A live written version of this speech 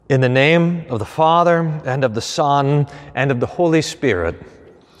In the name of the Father, and of the Son, and of the Holy Spirit.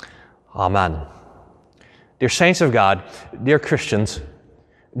 Amen. Dear saints of God, dear Christians,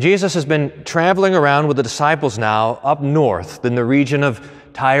 Jesus has been traveling around with the disciples now up north in the region of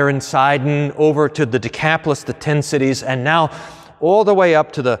Tyre and Sidon, over to the Decapolis, the 10 cities, and now all the way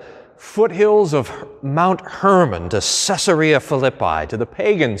up to the foothills of Mount Hermon, to Caesarea Philippi, to the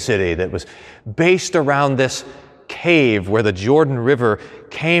pagan city that was based around this cave where the Jordan River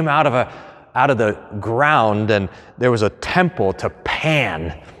came out of the ground, and there was a temple to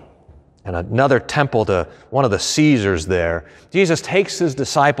Pan and another temple to one of the Caesars there. Jesus takes his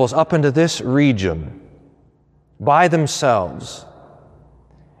disciples up into this region by themselves,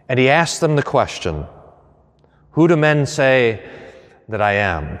 and he asks them the question, "Who do men say that I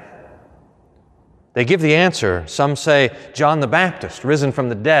am?" They give the answer. Some say John the Baptist, risen from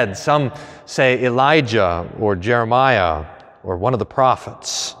the dead. Some say Elijah or Jeremiah or one of the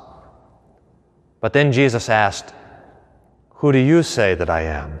prophets. But then Jesus asked, "Who do you say that I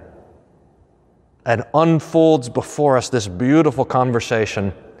am?" And unfolds before us this beautiful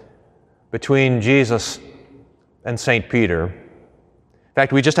conversation between Jesus and St. Peter. In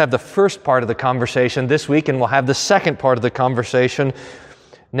fact, we just have the first part of the conversation this week, and we'll have the second part of the conversation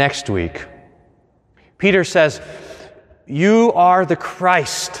next week. Peter says, "You are the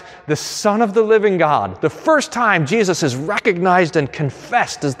Christ, the Son of the living God." The first time Jesus is recognized and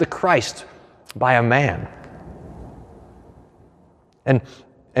confessed as the Christ by a man. And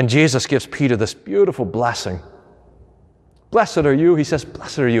Jesus gives Peter this beautiful blessing. "Blessed are you," he says,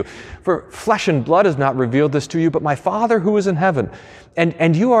 "blessed are you, for flesh and blood has not revealed this to you, but my Father who is in heaven.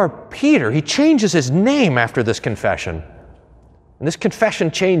 And you are Peter." He changes his name after this confession. And this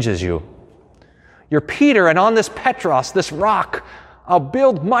confession changes you. "You're Peter, and on this Petros, this rock, I'll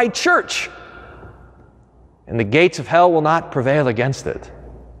build my church, and the gates of hell will not prevail against it."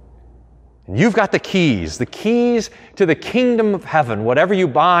 And you've got the keys to the kingdom of heaven. Whatever you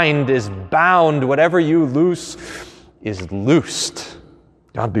bind is bound. Whatever you loose is loosed.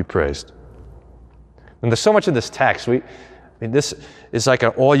 God be praised. And there's so much in this text. This is like an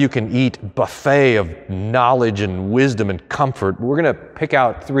all-you-can-eat buffet of knowledge and wisdom and comfort. We're going to pick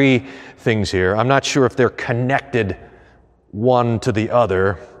out 3 things here. I'm not sure if they're connected one to the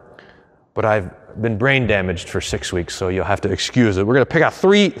other, but I've been brain damaged for 6 weeks, so you'll have to excuse it. We're going to pick out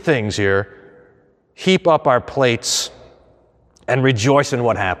 3 things here, heap up our plates, and rejoice in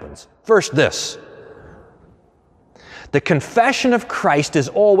what happens. First, this. The confession of Christ is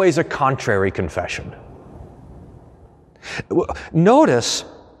always a contrary confession. Notice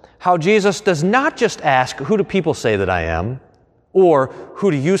how Jesus does not just ask, "Who do people say that I am?" or "Who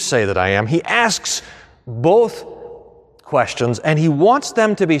do you say that I am?" He asks both questions, and he wants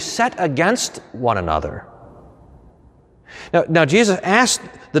them to be set against one another. Now Jesus asked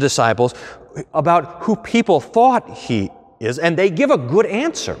the disciples about who people thought he is, and they give a good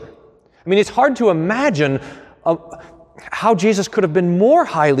answer. I mean, it's hard to imagine how Jesus could have been more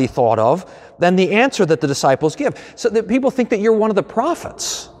highly thought of than the answer that the disciples give. So that people think that you're one of the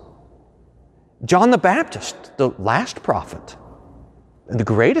prophets. John the Baptist, the last prophet, and the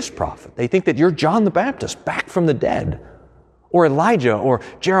greatest prophet. They think that you're John the Baptist, back from the dead, or Elijah, or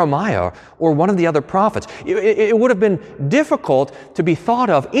Jeremiah, or one of the other prophets. It would have been difficult to be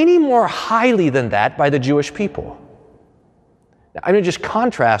thought of any more highly than that by the Jewish people. Now, I'm going to just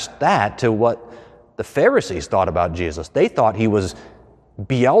contrast that to what the Pharisees thought about Jesus. They thought he was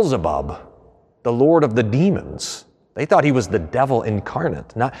Beelzebub, the lord of the demons. They thought he was the devil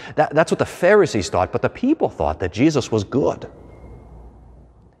incarnate. Now, that's what the Pharisees thought, but the people thought that Jesus was good.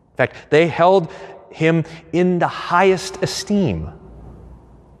 In fact, they held him in the highest esteem.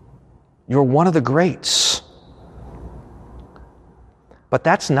 You're one of the greats. But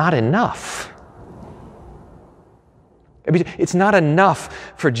that's not enough. I mean, it's not enough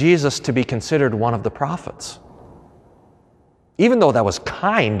for Jesus to be considered one of the prophets. Even though that was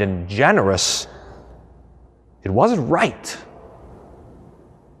kind and generous, it wasn't right.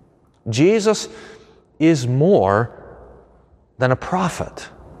 Jesus is more than a prophet.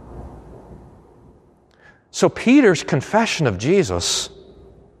 So Peter's confession of Jesus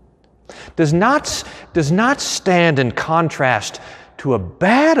does not stand in contrast to a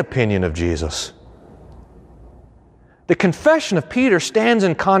bad opinion of Jesus. The confession of Peter stands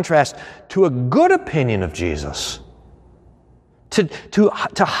in contrast to a good opinion of Jesus, to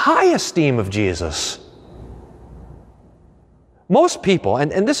high esteem of Jesus. Most people,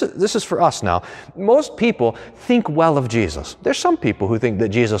 and this is for us now, most people think well of Jesus. There's some people who think that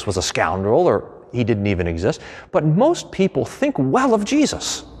Jesus was a scoundrel or he didn't even exist, but most people think well of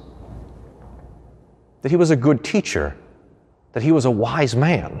Jesus. That he was a good teacher, that he was a wise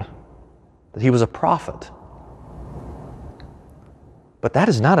man, that he was a prophet. But that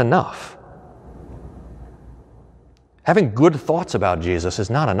is not enough. Having good thoughts about Jesus is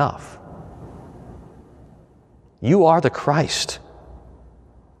not enough. You are the Christ,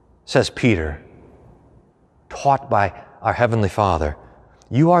 says Peter, taught by our Heavenly Father.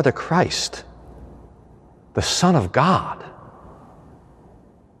 You are the Christ, the Son of God.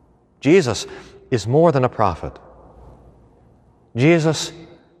 Jesus is more than a prophet. Jesus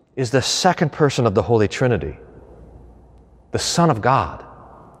is the second person of the Holy Trinity, the Son of God,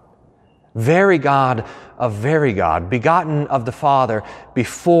 very God of very God, begotten of the Father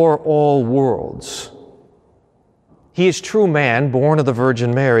before all worlds. He is true man, born of the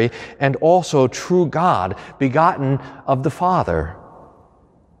Virgin Mary, and also true God, begotten of the Father.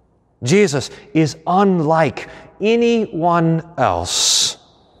 Jesus is unlike anyone else.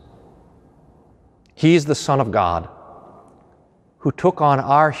 He is the Son of God, who took on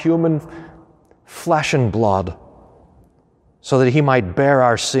our human flesh and blood so that he might bear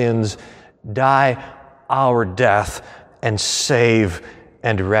our sins, die our death, and save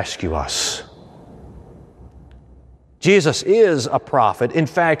and rescue us. Jesus is a prophet. In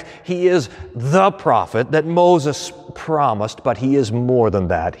fact, he is the prophet that Moses promised, but he is more than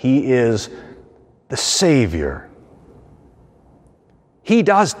that. He is the Savior. He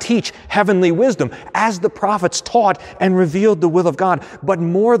does teach heavenly wisdom as the prophets taught and revealed the will of God. But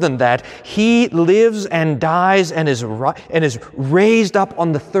more than that, he lives and dies and is raised up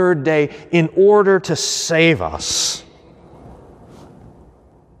on the third day in order to save us.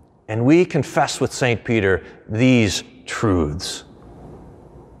 And we confess with St. Peter these truths: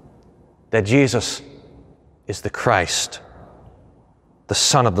 that Jesus is the Christ, the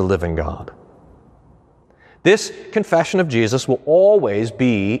Son of the living God. This confession of Jesus will always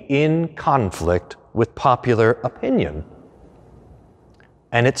be in conflict with popular opinion.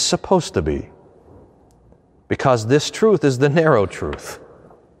 And it's supposed to be, because this truth is the narrow truth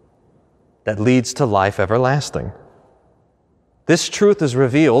that leads to life everlasting. This truth is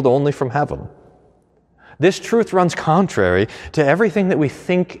revealed only from heaven. This truth runs contrary to everything that we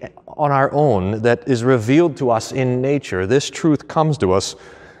think on our own that is revealed to us in nature. This truth comes to us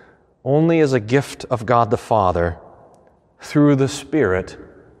only as a gift of God the Father through the Spirit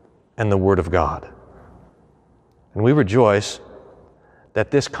and the Word of God. And we rejoice that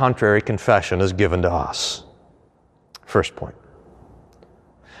this contrary confession is given to us. First point.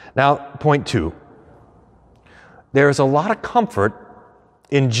 Now, point two. There is a lot of comfort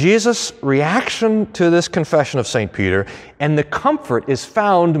in Jesus' reaction to this confession of St. Peter, and the comfort is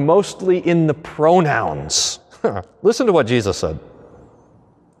found mostly in the pronouns. Listen to what Jesus said.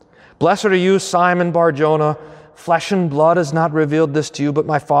 Blessed are you, Simon Bar-Jonah. Flesh and blood has not revealed this to you, but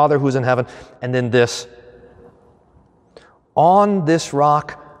my Father who's in heaven. And then this. On this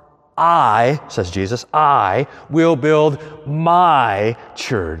rock, I, says Jesus, I will build my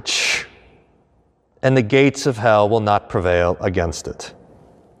church, and the gates of hell will not prevail against it.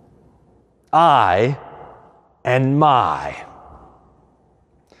 I and my.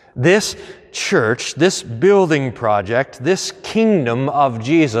 This church, this building project, this kingdom of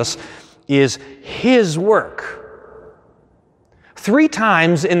Jesus is his work. 3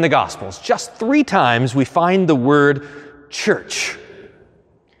 times in the Gospels, just 3 times, we find the word church.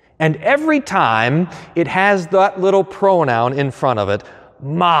 And every time it has that little pronoun in front of it,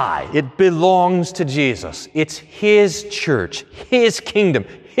 my. It belongs to Jesus. It's his church, his kingdom,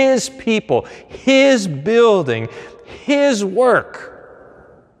 his people, his building, his work.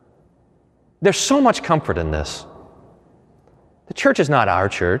 There's so much comfort in this. The church is not our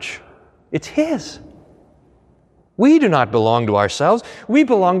church. It's his. We do not belong to ourselves. We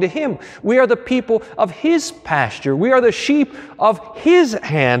belong to him. We are the people of his pasture. We are the sheep of his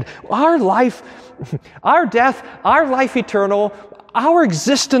hand. Our life, our death, our life eternal, our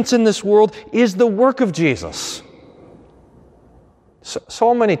existence in this world is the work of Jesus.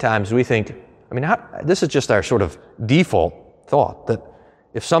 So many times we think, this is just our sort of default thought, that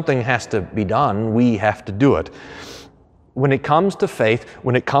if something has to be done, we have to do it. When it comes to faith,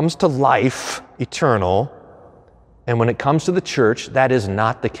 when it comes to life eternal, and when it comes to the church, that is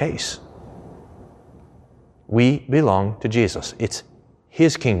not the case. We belong to Jesus. It's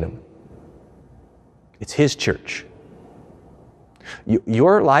his kingdom. It's his church.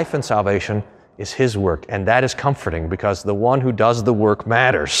 Your life and salvation is his work, and that is comforting because the one who does the work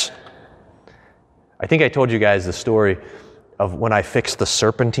matters. I think I told you guys the story of when I fixed the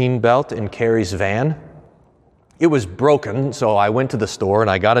serpentine belt in Carrie's van. It was broken, so I went to the store and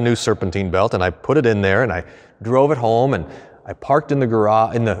I got a new serpentine belt and I put it in there and I drove it home and I parked in the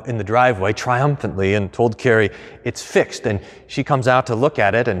garage, in the driveway triumphantly and told Carrie, it's fixed. And she comes out to look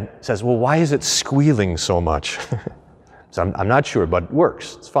at it and says, well, why is it squealing so much? So I'm not sure, but it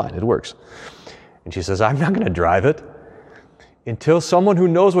works. It's fine, it works. And she says, I'm not going to drive it until someone who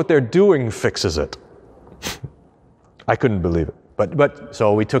knows what they're doing fixes it. I couldn't believe it. But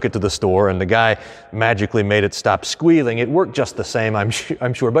so we took it to the store, and the guy magically made it stop squealing. It worked just the same, I'm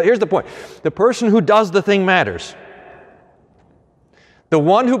sure. But here's the point. The person who does the thing matters. The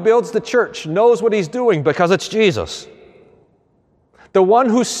one who builds the church knows what he's doing because it's Jesus. The one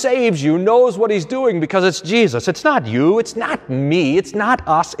who saves you knows what he's doing because it's Jesus. It's not you, it's not me, it's not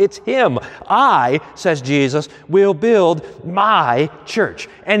us, it's him. I, says Jesus, will build my church.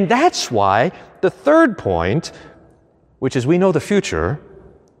 And that's why the third point, which is we know the future,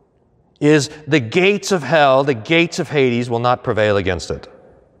 is the gates of hell, the gates of Hades will not prevail against it.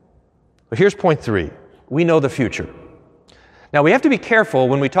 But here's point 3. We know the future. Now we have to be careful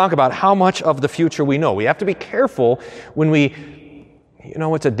when we talk about how much of the future we know. We have to be careful when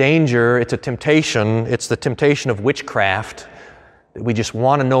it's a danger, it's a temptation, it's the temptation of witchcraft. We just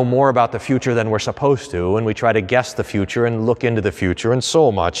want to know more about the future than we're supposed to, and we try to guess the future and look into the future, and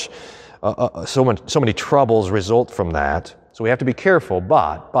so many troubles result from that. So we have to be careful,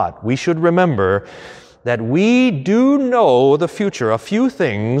 but we should remember that we do know the future, a few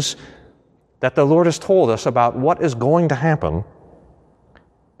things that the Lord has told us about what is going to happen,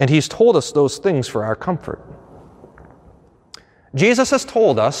 and He's told us those things for our comfort. Jesus has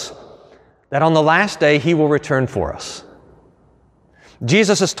told us that on the last day He will return for us.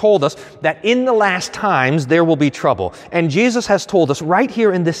 Jesus has told us that in the last times there will be trouble. And Jesus has told us right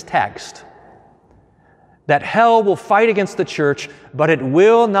here in this text that hell will fight against the church, but it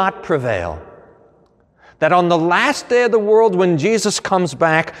will not prevail. That on the last day of the world, when Jesus comes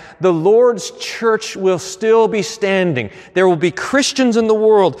back, the Lord's church will still be standing. There will be Christians in the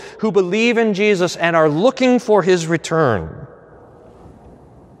world who believe in Jesus and are looking for His return.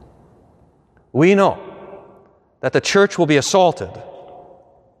 We know that the church will be assaulted,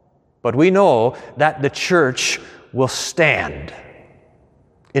 but we know that the church will stand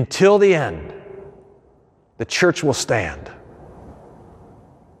until the end. The church will stand.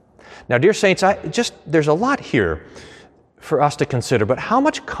 Now, dear saints, there's a lot here for us to consider, but how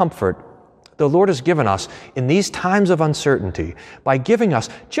much comfort the Lord has given us in these times of uncertainty by giving us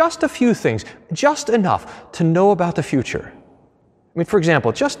just a few things, just enough to know about the future. I mean, for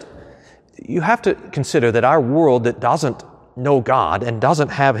example, you have to consider that our world that doesn't know God and doesn't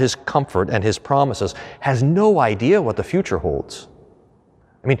have His comfort and His promises has no idea what the future holds.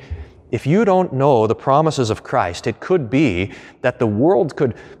 I mean, if you don't know the promises of Christ, it could be that the world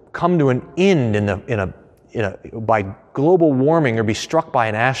could come to an end by global warming or be struck by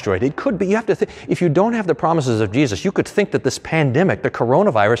an asteroid. It could be, you have to think, if you don't have the promises of Jesus, you could think that this pandemic, the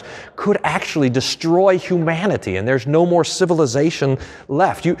coronavirus, could actually destroy humanity and there's no more civilization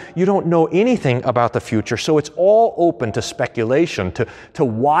left. You don't know anything about the future, so it's all open to speculation, to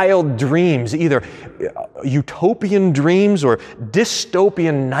wild dreams, either utopian dreams or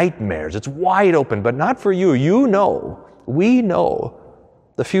dystopian nightmares. It's wide open, but not for you. We know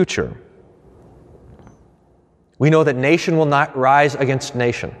the future. We know that nation will not rise against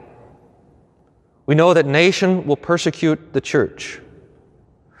nation. We know that nation will persecute the church.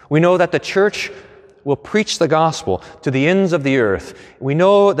 We know that the church will preach the gospel to the ends of the earth. We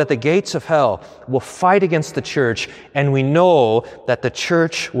know that the gates of hell will fight against the church, and we know that the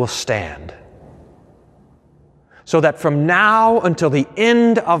church will stand. So that from now until the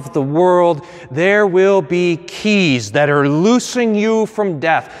end of the world, there will be keys that are loosing you from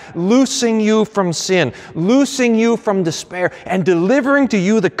death, loosing you from sin, loosing you from despair, and delivering to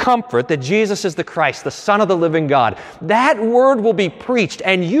you the comfort that Jesus is the Christ, the Son of the living God. That word will be preached,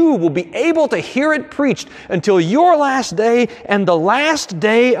 and you will be able to hear it preached until your last day and the last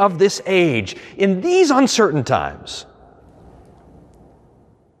day of this age. In these uncertain times,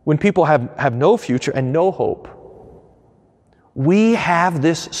 when people have no future and no hope, we have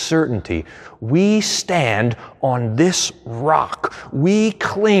this certainty. We stand on this rock. We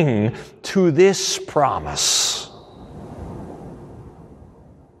cling to this promise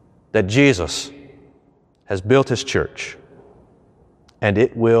that Jesus has built His church, and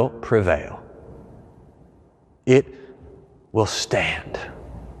it will prevail. It will stand.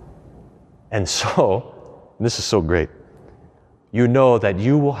 And so, this is so great, you know that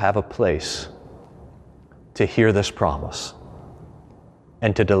you will have a place to hear this promise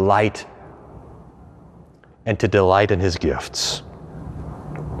and to delight in His gifts.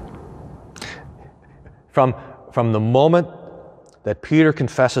 From the moment that Peter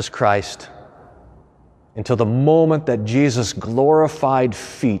confesses Christ until the moment that Jesus' glorified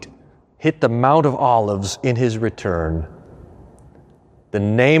feet hit the Mount of Olives in his return. The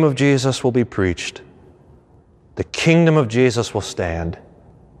name of Jesus will be preached. The kingdom of Jesus will stand,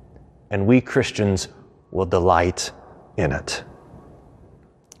 and we Christians will delight in it.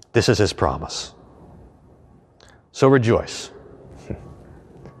 This is his promise. So rejoice.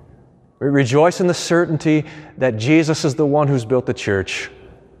 Rejoice in the certainty that Jesus is the one who's built the church.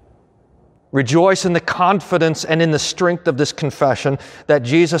 Rejoice in the confidence and in the strength of this confession that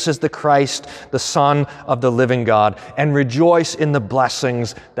Jesus is the Christ, the Son of the living God. And rejoice in the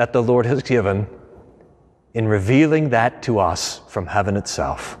blessings that the Lord has given in revealing that to us from heaven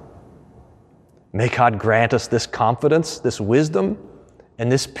itself. May God grant us this confidence, this wisdom,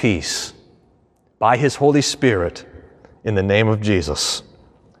 and this peace by his Holy Spirit in the name of Jesus.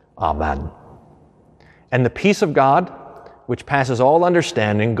 Amen. And the peace of God, which passes all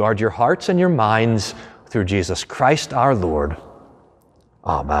understanding, guard your hearts and your minds through Jesus Christ our Lord.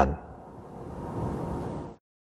 Amen.